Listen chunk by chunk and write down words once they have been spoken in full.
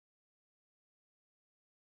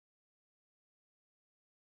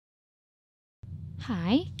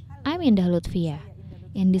Hi, I'm Indah Lutfiah.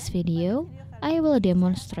 In this video, I will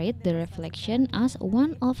demonstrate the reflection as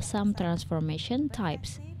one of some transformation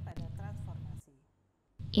types.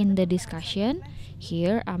 In the discussion,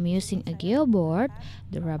 here I'm using a geoboard,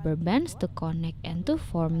 the rubber bands to connect and to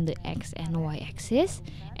form the X and Y axis,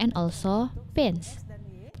 and also pins.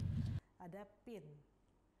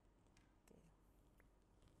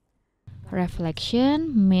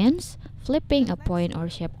 Reflection means flipping a point or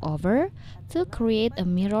shape over to create a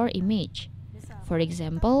mirror image. For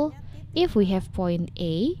example, if we have point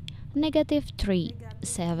A, negative 3,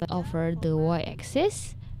 7 over the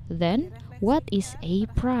y-axis, then what is A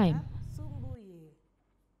prime?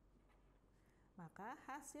 Maka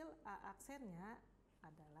hasil A aksennya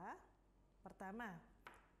adalah pertama.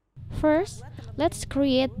 First, let's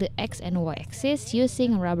create the X and Y axis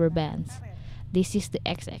using rubber bands. This is the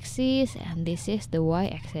x-axis and this is the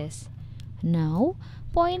y-axis. Now,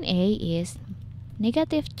 point A is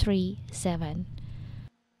negative 3, 7.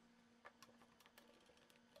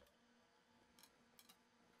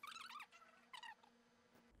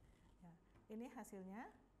 Ini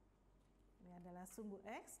hasilnya. Ini adalah sumbu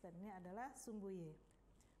X dan ini adalah sumbu Y.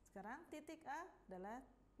 Sekarang titik A adalah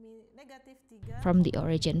negatif 3. From the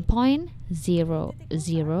origin point 0,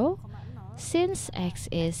 0, since X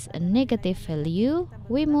is a negative value,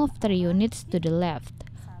 we move 3 units to the left.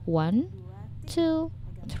 1, 2,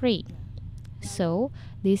 3. So,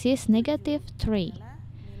 this is negative 3.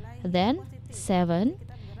 Then, 7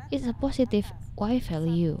 is a positive Y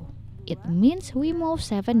value. It means we move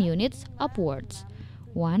 7 units upwards.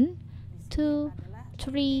 1, 2,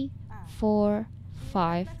 3, 4,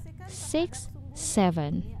 5, 6,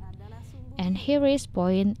 7. And here is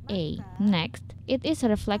point A. Next, it is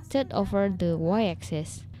reflected over the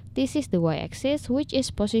y-axis. This is the y-axis which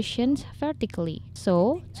is positioned vertically.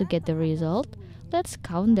 So, to get the result, let's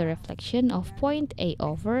count the reflection of point A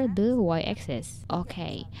over the y-axis.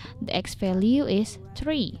 Okay, the x value is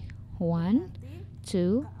 3. 1,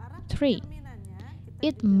 2, 3.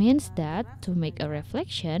 It means that to make a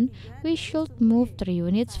reflection, we should move 3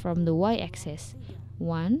 units from the y-axis.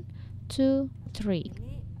 1, 2, 3.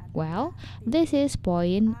 Well, this is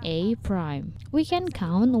point A prime. We can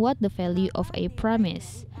count what the value of A prime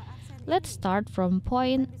is. Let's start from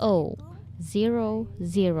point O, 0,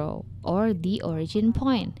 0, or the origin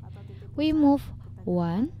point. We move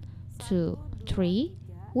 1, 2, 3,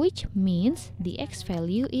 which means the X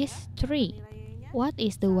value is 3. What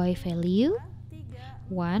is the Y value?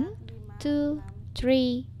 1, 2,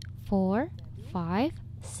 3, 4, 5,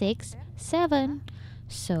 6, 7.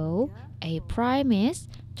 So, A prime is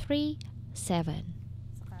 3, 7.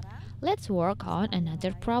 Let's work on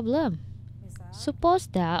another problem. Suppose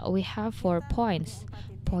that we have 4 points.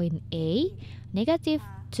 Point A, negative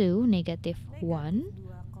 2, negative 1.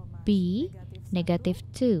 B, negative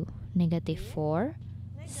 2, negative 4.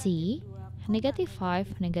 C, negative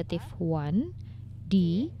 5, negative 1.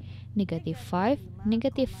 D, negative 5,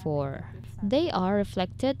 negative 4. They are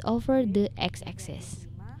reflected over the x-axis.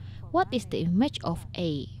 What is the image of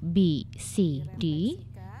A, B, C, D?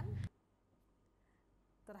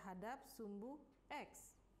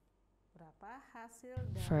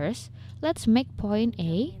 First, let's make point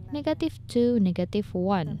A negative 2, negative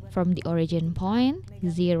 1 from the origin point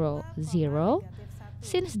 0, 0.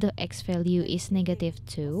 Since the x value is negative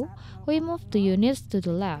 2, we move 2 units to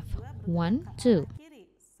the left, 1, 2.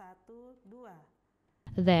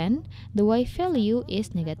 Then, the y value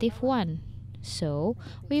is negative 1. So,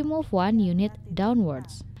 we move 1 unit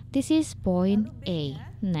downwards. This is point A.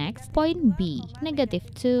 Next, point B,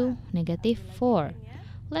 negative 2, negative 4.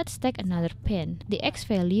 Let's take another pin. The x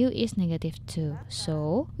value is negative 2.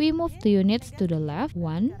 So, we move 2 units to the left,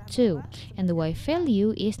 1, 2. And the y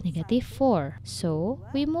value is negative 4. So,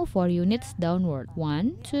 we move 4 units downward,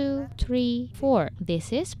 1, 2, 3, 4.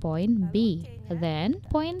 This is point B. Then,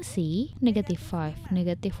 point C, negative 5,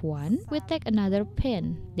 negative 1. We take another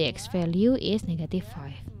pin. The x value is negative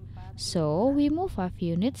 5. So, we move 5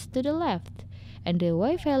 units to the left. And the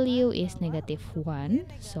y value is negative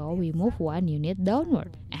 1, so we move 1 unit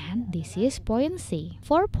downward. And this is point C.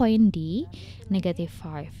 For point D, negative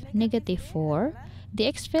 5, negative 4, the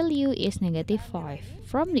x value is negative 5.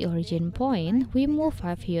 From the origin point, we move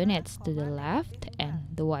 5 units to the left and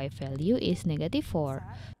the y value is negative 4.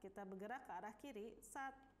 Kita bergerak ke arah kiri,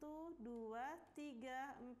 1, 2, 3,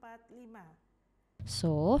 4, 5.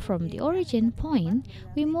 So, from the origin point,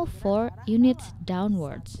 we move 4 units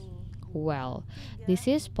downwards. Well, this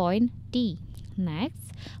is point D.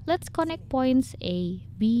 Next, let's connect points A,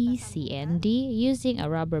 B, C, and D using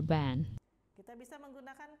a rubber band. Kita bisa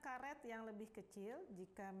menggunakan karet yang lebih kecil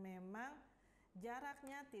jika memang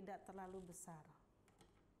jaraknya tidak terlalu besar.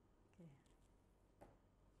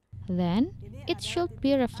 Then, it should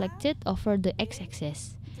be reflected over the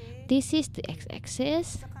x-axis. This is the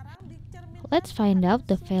x-axis. Let's find out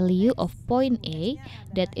the value of point A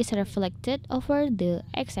that is reflected over the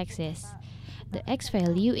x-axis. The x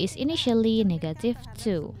value is initially negative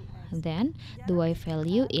 2. Then, the y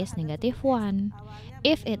value is negative 1.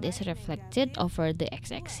 If it is reflected over the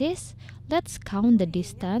x-axis, let's count the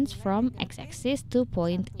distance from x-axis to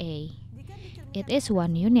point A. It is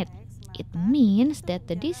 1 unit. It means that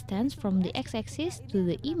the distance from the x-axis to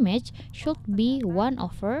the image should be 1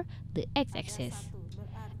 over the x-axis.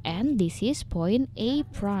 And this is point A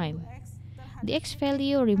prime. The x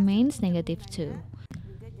value remains negative 2,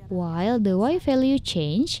 while the y value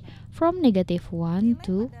change from negative 1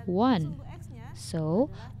 to 1. So,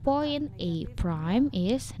 point A prime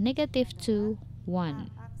is negative 2, 1.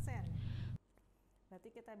 Berarti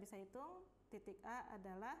kita bisa hitung titik A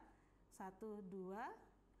adalah 1, 2,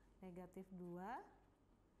 negatif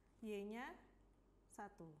 2, Y-nya 1.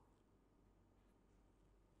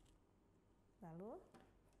 Lalu,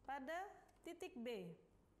 pada titik B,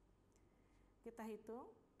 kita hitung,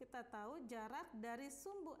 kita tahu jarak dari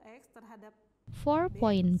sumbu X terhadap For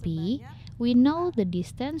point B, we know the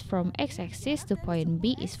distance from x-axis to point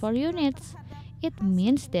B is 4 units. It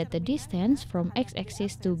means that the distance from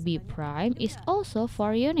x-axis to B prime is also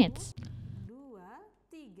 4 units. 2,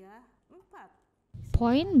 3, 4.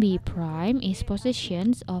 Point B prime is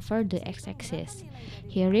positioned over the x-axis.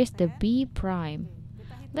 Here is the B prime.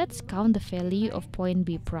 Let's count the value of point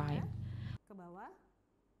B prime. Ke bawah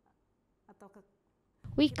atau ke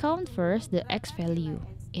We count first the x value.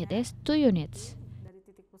 It is 2 units. dari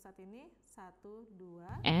titik pusat ini 1,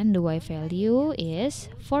 2, And the y value is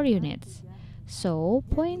 4 units. So,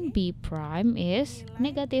 point B prime is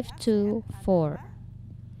negative 2, 4.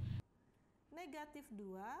 negatif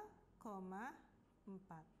 2,4.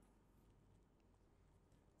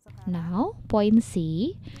 Now, point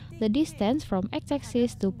C, the distance from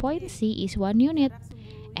x-axis to point C is 1 unit,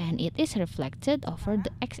 and it is reflected over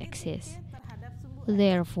the x-axis.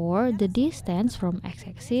 Therefore, the distance from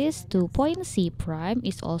x-axis to point C prime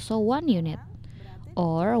is also 1 unit,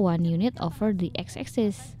 or 1 unit over the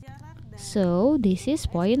x-axis. So, this is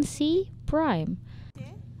point C prime.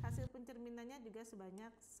 Hasil pencerminannya juga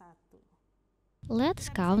sebanyak 1. Let's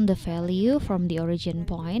count the value from the origin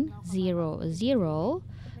point, 0, 0.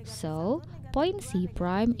 So, point C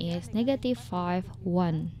prime is negative 5,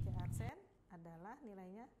 1. Aksen adalah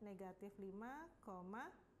nilainya negatif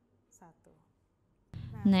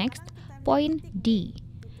 5,1. Next, point D.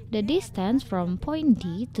 The distance from point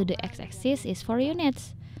D to the x-axis is 4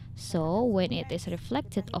 units. So, when it is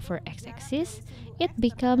reflected over x-axis, it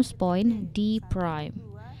becomes point D prime.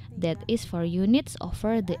 That is 4 units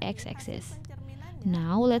over the x-axis.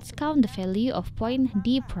 Now, let's count the value of point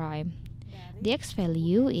D prime. The x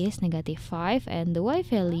value is negative 5 and the y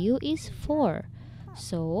value is 4.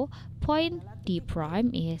 So, point D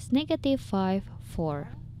prime is negative 5, 4.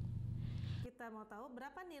 Kita mau tahu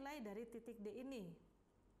berapa nilai dari titik D ini.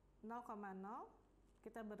 0,0,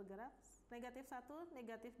 kita bergerak negatif 1,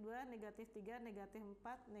 negatif 2, negatif 3, negatif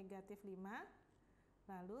 4, negatif 5.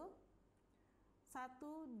 Lalu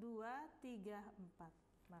 1, 2, 3, 4.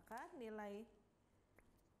 Maka nilai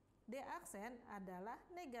D aksen adalah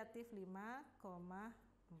negatif 5,4.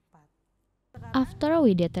 After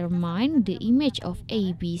we determine the image of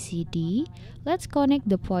A, B, C, D, let's connect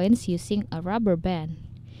the points using a rubber band.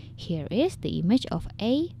 Here is the image of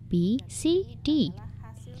A, B, C, D.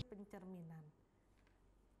 Hasil pencerminan.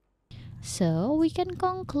 So, we can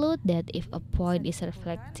conclude that if a point is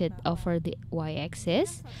reflected over the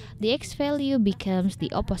y-axis, the x value becomes the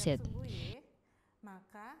opposite. Sumbu Y,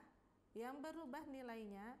 maka yang berubah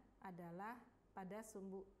nilainya adalah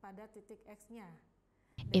pada titik X-nya.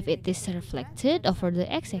 If it is reflected over the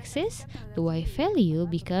x-axis, the y value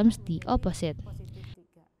becomes the opposite. Positif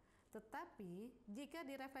 3. Tetapi jika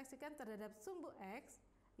direfleksikan terhadap sumbu X,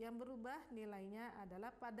 yang berubah nilainya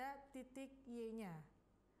adalah pada titik Y-nya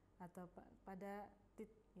atau pada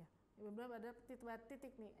titik nih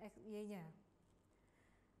X, Y-nya.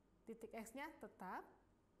 Titik X-nya tetap,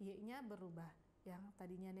 Y-nya berubah. Yang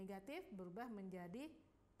tadinya negatif berubah menjadi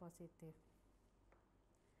positif.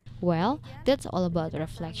 Well, that's all about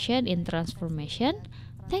reflection in transformation.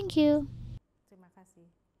 Thank you.